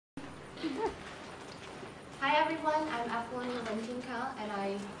everyone, I'm Apollonia Wentinka, and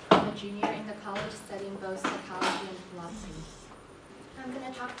I'm a junior in the college studying both psychology and philosophy. I'm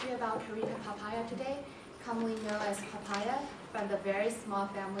going to talk to you about Carica papaya today, commonly known as papaya, from the very small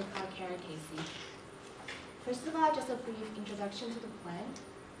family called Caricaceae. First of all, just a brief introduction to the plant.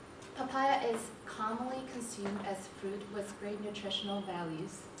 Papaya is commonly consumed as fruit with great nutritional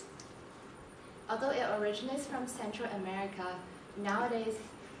values. Although it originates from Central America, nowadays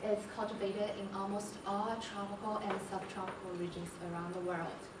it's cultivated in almost all tropical and subtropical regions around the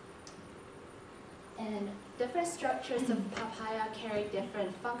world. And different structures of papaya carry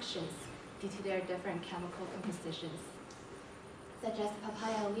different functions due to their different chemical compositions, such as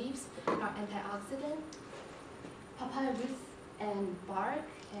papaya leaves are antioxidant, papaya roots and bark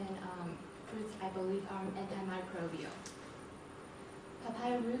and fruits, I believe, are antimicrobial.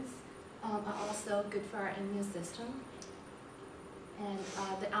 Papaya roots are also good for our immune system. And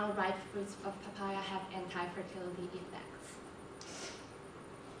the unripe fruits of papaya have anti-fertility effects.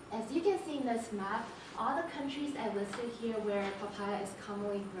 As you can see in this map, all the countries I listed here where papaya is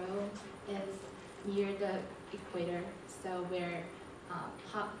commonly grown is near the equator, so where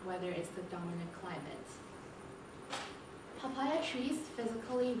hot weather is the dominant climate. Papaya trees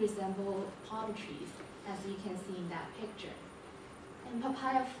physically resemble palm trees, as you can see in that picture. And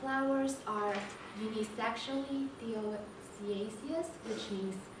papaya flowers are unisexually dioecious, which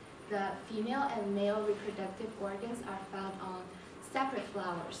means the female and male reproductive organs are found on separate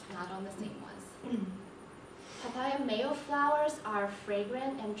flowers, not on the same ones. Papaya male flowers are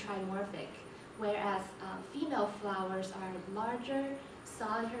fragrant and trimorphic, whereas female flowers are larger,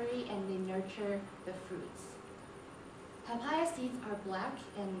 solitary, and they nurture the fruits. Papaya seeds are black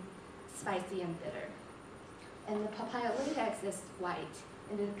and spicy and bitter. And the papaya latex is white,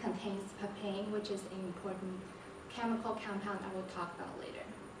 and it contains papain, which is an important chemical compound I will talk about later.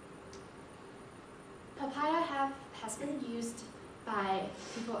 Papaya has been used by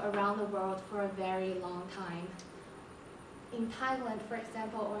people around the world for a very long time. In Thailand, for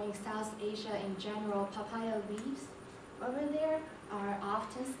example, or in South Asia in general, papaya leaves over there are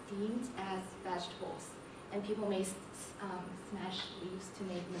often steamed as vegetables, and people may smash leaves to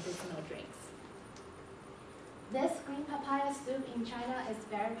make medicinal drinks. This green papaya soup in China is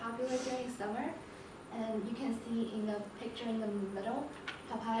very popular during summer, and you can see in the picture in the middle,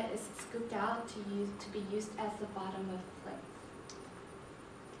 papaya is scooped out to be used as the bottom of plates.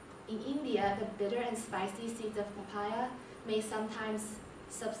 In India, the bitter and spicy seeds of papaya may sometimes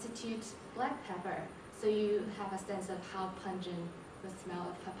substitute black pepper, so you have a sense of how pungent the smell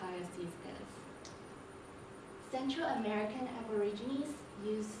of papaya seeds is. Central American Aborigines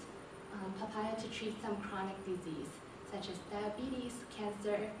use papaya to treat some chronic disease, such as diabetes,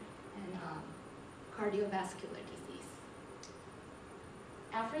 cancer, and cardiovascular disease.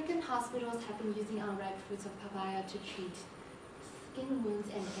 African hospitals have been using unripe fruits of papaya to treat skin wounds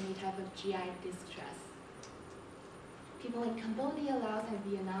and any type of GI distress. People in Cambodia, Laos, and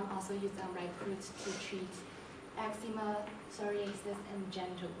Vietnam also use unripe fruits to treat eczema, psoriasis, and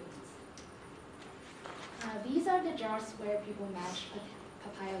genital wounds. These are the jars where people mash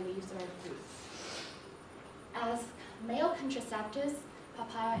papaya leaves or fruits. As male contraceptives,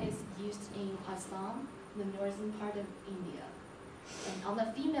 papaya is used in Assam, the northern part of India. And on the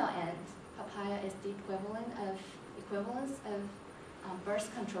female end, papaya is the equivalence of birth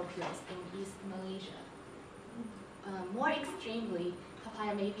control pills in East Malaysia. More extremely,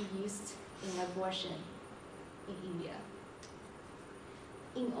 papaya may be used in abortion in India.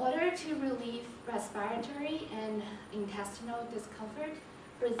 In order to relieve respiratory and intestinal discomfort,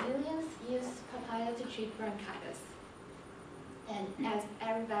 Brazilians use papaya to treat bronchitis. And as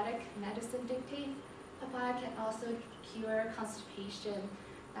Ayurvedic medicine dictates, papaya can also cure constipation,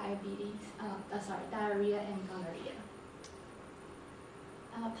 diarrhea, and gonorrhea.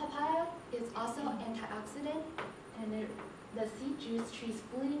 Papaya is also antioxidant, and the seed juice treats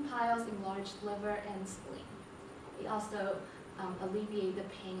bleeding piles, enlarged liver, and spleen. It also alleviates the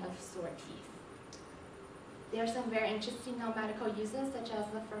pain of sore teeth. There are some very interesting non-medical uses, such as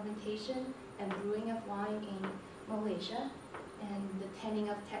the fermentation and brewing of wine in Malaysia, and the tanning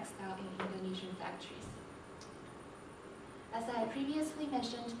of textile in Indonesian factories. As I previously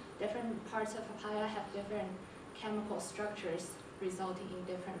mentioned, different parts of papaya have different chemical structures, resulting in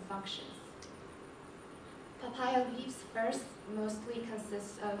different functions. Papaya leaves first mostly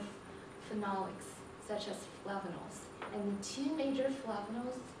consist of phenolics, such as flavonols, and the two major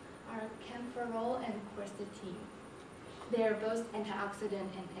flavonols are camphorol and quercetin. They are both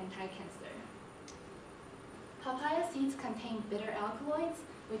antioxidant and anti-cancer. Papaya seeds contain bitter alkaloids,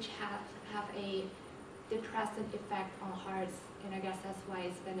 which have a depressant effect on hearts, and I guess that's why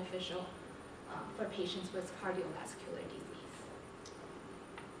it's beneficial for patients with cardiovascular disease.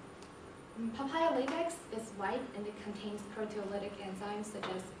 Papaya latex is white and it contains proteolytic enzymes such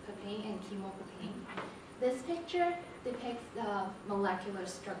as papain and chemopapain. This picture depicts the molecular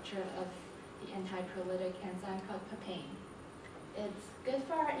structure of the antiprolytic enzyme called papain. It's good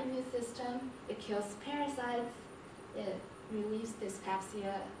for our immune system, it kills parasites, it relieves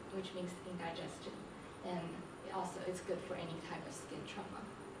dyspepsia, which means indigestion, and it's good for any type of skin trauma.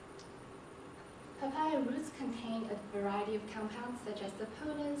 Papaya roots contain a variety of compounds such as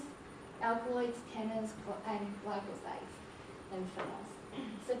saponins, alkaloids, tannins, and glycosides, and phenols.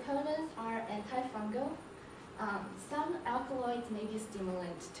 Saponins are antifungal. Some alkaloids may be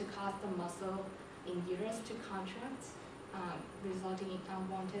stimulant to cause the muscle in uterus to contract, resulting in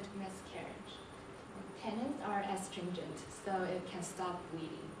unwanted miscarriage. Tannins are astringent, so it can stop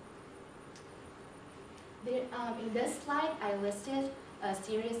bleeding. In this slide, I listed a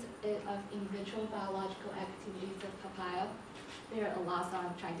series of individual biological activities of papaya. There are a lot, so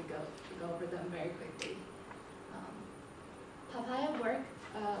I'm trying to go over them very quickly. Papaya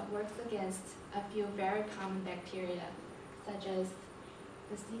works against a few very common bacteria, such as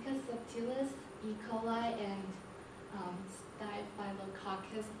Brassicales subtilis, E. coli, and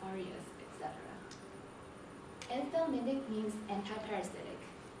Staphylococcus aureus, etc. Anthelmintic means anti-parasitic,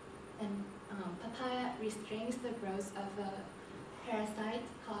 and papaya restrains the growth of a parasite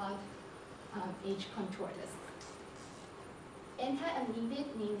called H. contortus.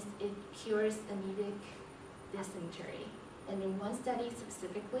 Anti-emetic means it cures emetic dysentery, and in one study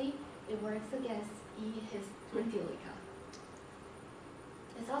specifically, it works against E. histolytica.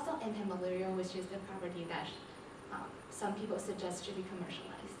 It's also anti-malarial, which is a property that some people suggest should be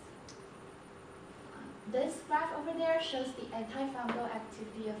commercialized. This graph over there shows the antifungal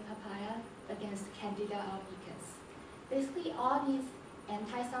activity of papaya against Candida albicans. Basically, all these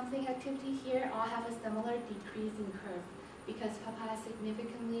anti-something activity here all have a similar decreasing curve because papaya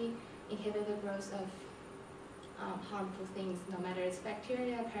significantly inhibit the growth of harmful things, no matter it's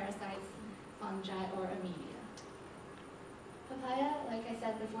bacteria, parasites, fungi, or amelia. Papaya, like I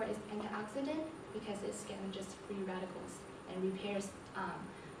said before, is antioxidant because it scavenges free radicals and repairs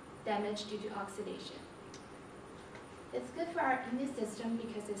damage due to oxidation. It's good for our immune system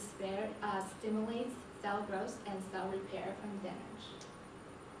because it stimulates cell growth and cell repair from damage.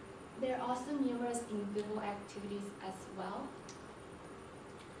 There are also numerous in vivo activities as well.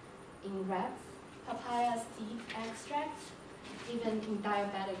 In rats, papaya seed extracts, even in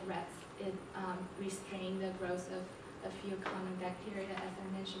diabetic rats, it restrains the growth of a few common bacteria, as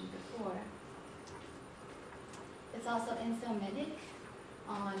I mentioned before. It's also anthelmintic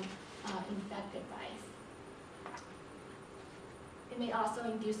on infected mice. It may also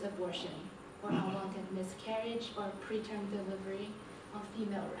induce abortion or unwanted miscarriage or preterm delivery on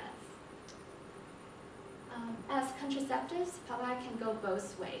female rats. As contraceptives, papaya can go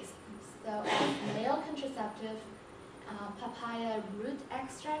both ways. So as male contraceptive, papaya root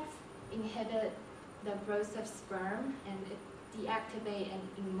extracts inhibit the growth of sperm and it deactivate and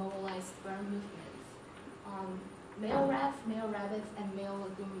immobilize sperm movements on male rats, male rabbits, and male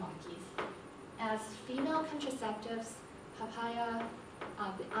lagoon monkeys. As female contraceptives, papaya,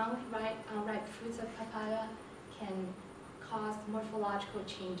 the unripe fruits of papaya can cause morphological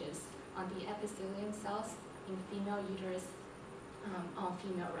changes on the epithelium cells in female uterus on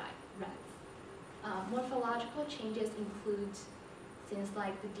female rats. Morphological changes include things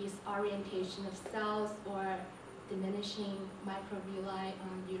like the disorientation of cells or diminishing microvilli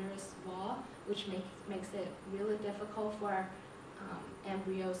on uterus wall, which makes it really difficult for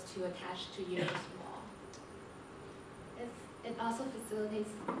embryos to attach to uterus wall. It also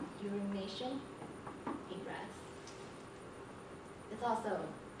facilitates urination in rats. It's also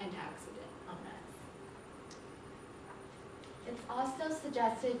antioxidant on rats. It's also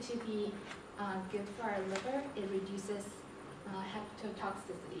suggested to be good for our liver. It reduces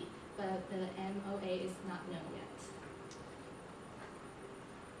hepatotoxicity, but the MOA is not known yet.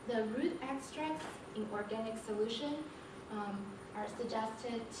 The root extracts in organic solution are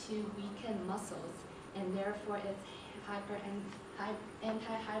suggested to weaken muscles, and therefore it's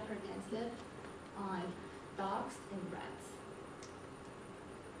anti-hypertensive on dogs and rats.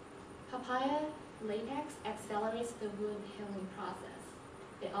 Papaya latex accelerates the wound healing process.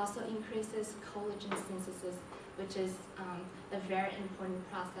 It also increases collagen synthesis, which is a very important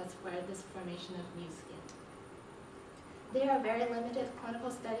process for this formation of new skin. There are very limited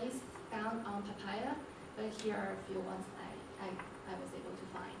clinical studies found on papaya, but here are a few ones I was able to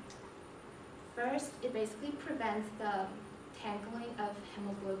find. First, it basically prevents the tangling of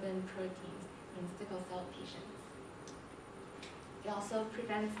hemoglobin proteins in sickle cell patients. It also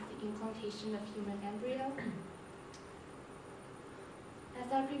prevents the implantation of human embryo.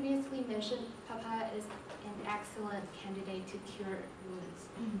 As I previously mentioned, papaya is an excellent candidate to cure wounds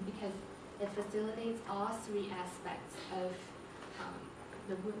because it facilitates all three aspects of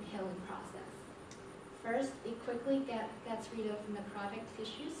the wound healing process. First, it quickly gets rid of necrotic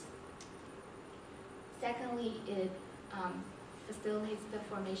tissues. Secondly, it facilitates the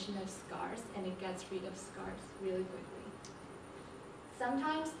formation of scars, and it gets rid of scars really quickly.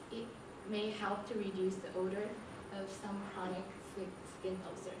 Sometimes it may help to reduce the odor of some chronic skin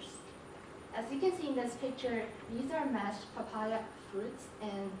ulcers. As you can see in this picture, these are mashed papaya fruits,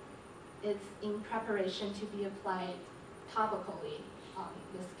 and it's in preparation to be applied topically on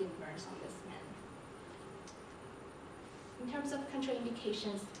the skin burns on this man. In terms of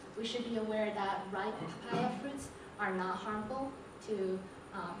contraindications, we should be aware that ripe papaya fruits are not harmful to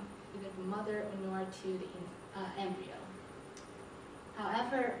either the mother nor to the embryo.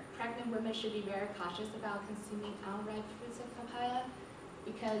 However, pregnant women should be very cautious about consuming unripe fruits of papaya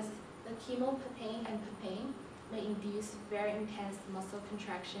because the chemopapain and papain may induce very intense muscle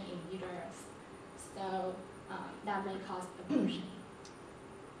contraction in uterus. So that may cause abortion.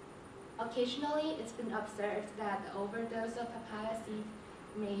 Occasionally, it's been observed that the overdose of papaya seed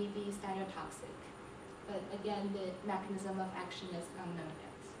may be cytotoxic, but again, the mechanism of action is unknown yet.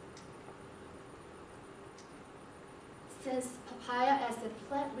 Since papaya as a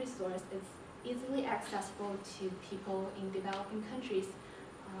plant resource is easily accessible to people in developing countries,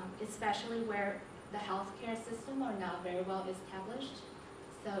 especially where the healthcare system are not very well established,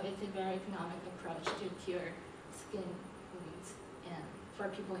 so it's a very economic approach to cure skin wounds and for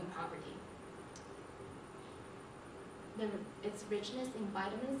people in poverty. Its richness in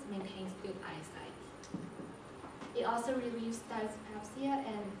vitamins maintains good eyesight. It also relieves dyspepsia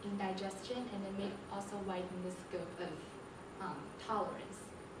and indigestion, and it may also widen the scope of tolerance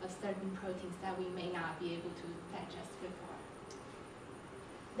of certain proteins that we may not be able to digest before.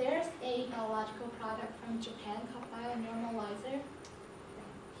 There's a biological product from Japan called Papaya Normalizer.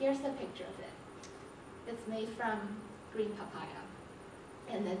 Here's a picture of it. It's made from green papaya,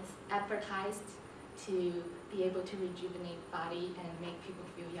 and it's advertised to be able to rejuvenate body and make people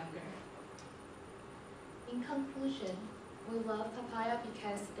feel younger. In conclusion, we love papaya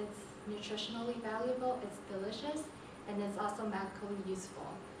because it's nutritionally valuable, it's delicious, and it's also medically useful.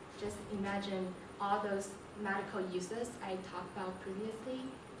 Just imagine all those medical uses I talked about previously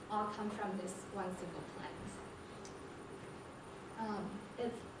all come from this one single plant.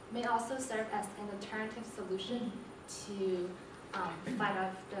 It may also serve as an alternative solution to fight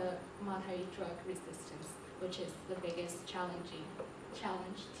off the multi-drug resistance, which is the biggest challenge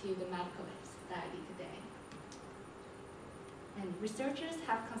to the medical society today. And researchers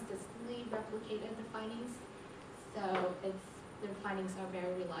have consistently replicated the findings, so their findings are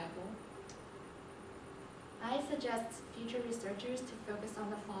very reliable. I suggest future researchers to focus on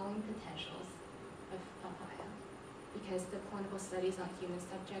the following potentials of papaya, because the clinical studies on human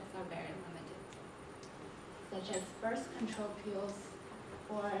subjects are very limited, such as birth control pills,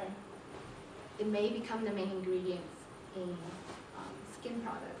 or it may become the main ingredients in skin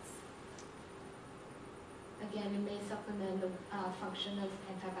products. Again, it may supplement the function of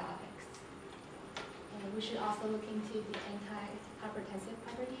antibiotics. And we should also look into the anti-hypertensive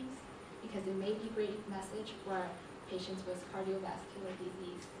properties because it may be a great message for patients with cardiovascular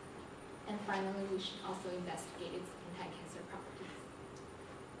disease. And finally, we should also investigate its anti-cancer properties.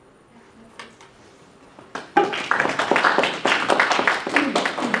 Yeah, that's it.